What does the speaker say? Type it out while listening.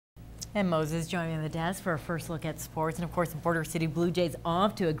And Moses joining the desk for a first look at sports. And of course, the Border City Blue Jays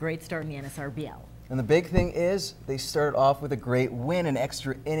off to a great start in the NSRBL. And the big thing is they started off with a great win in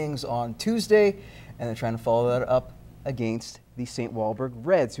extra innings on Tuesday, and they're trying to follow that up against the St. Walburg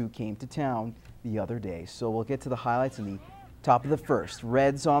Reds, who came to town the other day. So we'll get to the highlights in the top of the first.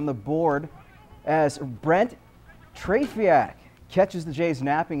 Reds on the board as Brent Trafiak catches the Jays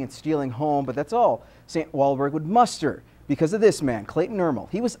napping and stealing home, but that's all St. Walburg would muster because of this man, Clayton Ermel.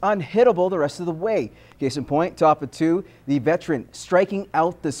 He was unhittable the rest of the way. Case in point, top of two, the veteran striking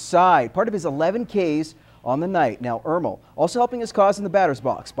out the side, part of his 11 Ks on the night. Now Ermel also helping his cause in the batter's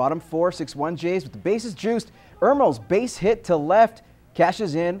box. Bottom four, 6-1 Jays with the bases juiced. Ermel's base hit to left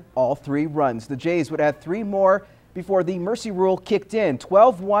cashes in all 3 runs. The Jays would add 3 more before the mercy rule kicked in.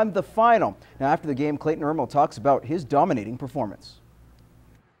 12-1 the final. Now after the game, Clayton Ermel talks about his dominating performance.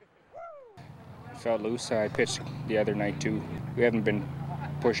 Felt loose. I pitched the other night too. We haven't been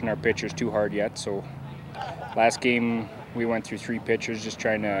pushing our pitchers too hard yet, so last game we went through 3 pitchers just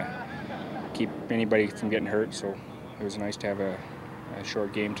trying to keep anybody from getting hurt, so it was nice to have a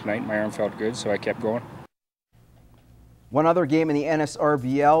short game tonight. My arm felt good, so I kept going. One other game in the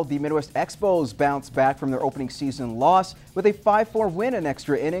NSRBL, the Midwest Expos bounced back from their opening season loss with a 5-4 win in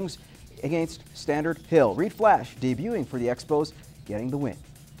extra innings against Standard Hill. Reed Flash debuting for the Expos, getting the win.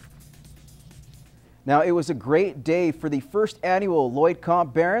 Now, it was a great day for the first annual Lloyd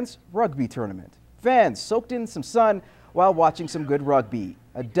Comp Barons Rugby Tournament. Fans soaked in some sun while watching some good rugby.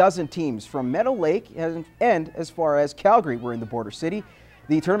 A dozen teams from Meadow Lake and as far as Calgary were in the Border City.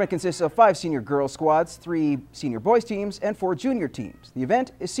 The tournament consists of 5 senior girls squads, 3 senior boys teams, and 4 junior teams. The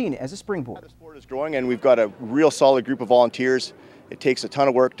event is seen as a springboard. The sport is growing, and we've got a real solid group of volunteers. It takes a ton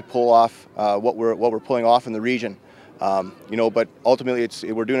of work to pull off what we're pulling off in the region. But ultimately,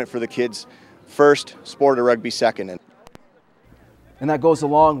 we're doing it for the kids first, sport of rugby second. And that goes a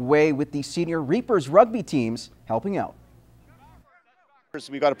long way with the senior Reapers rugby teams helping out.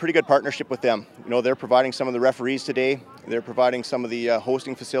 We've got a pretty good partnership with them. They're providing some of the referees today. They're providing some of the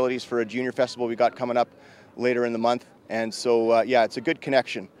hosting facilities for a junior festival we got coming up later in the month. And so, yeah, it's a good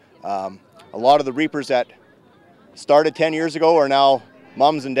connection. A lot of the Reapers that started 10 years ago are now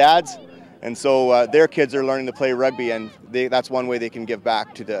moms and dads. And so their kids are learning to play rugby, and that's one way they can give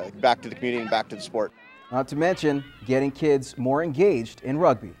back to the community and back to the sport. Not to mention getting kids more engaged in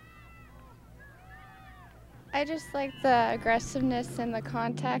rugby. I just like the aggressiveness and the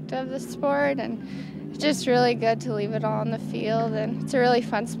contact of the sport, and it's just really good to leave it all on the field, and it's a really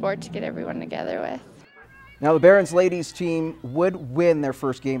fun sport to get everyone together with. Now the Barons ladies team would win their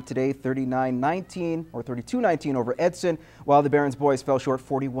first game today, 39-19 or 32-19 over Edson, while the Barons boys fell short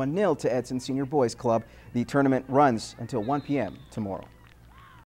 41-0 to Edson Senior Boys Club. The tournament runs until 1 p.m. tomorrow.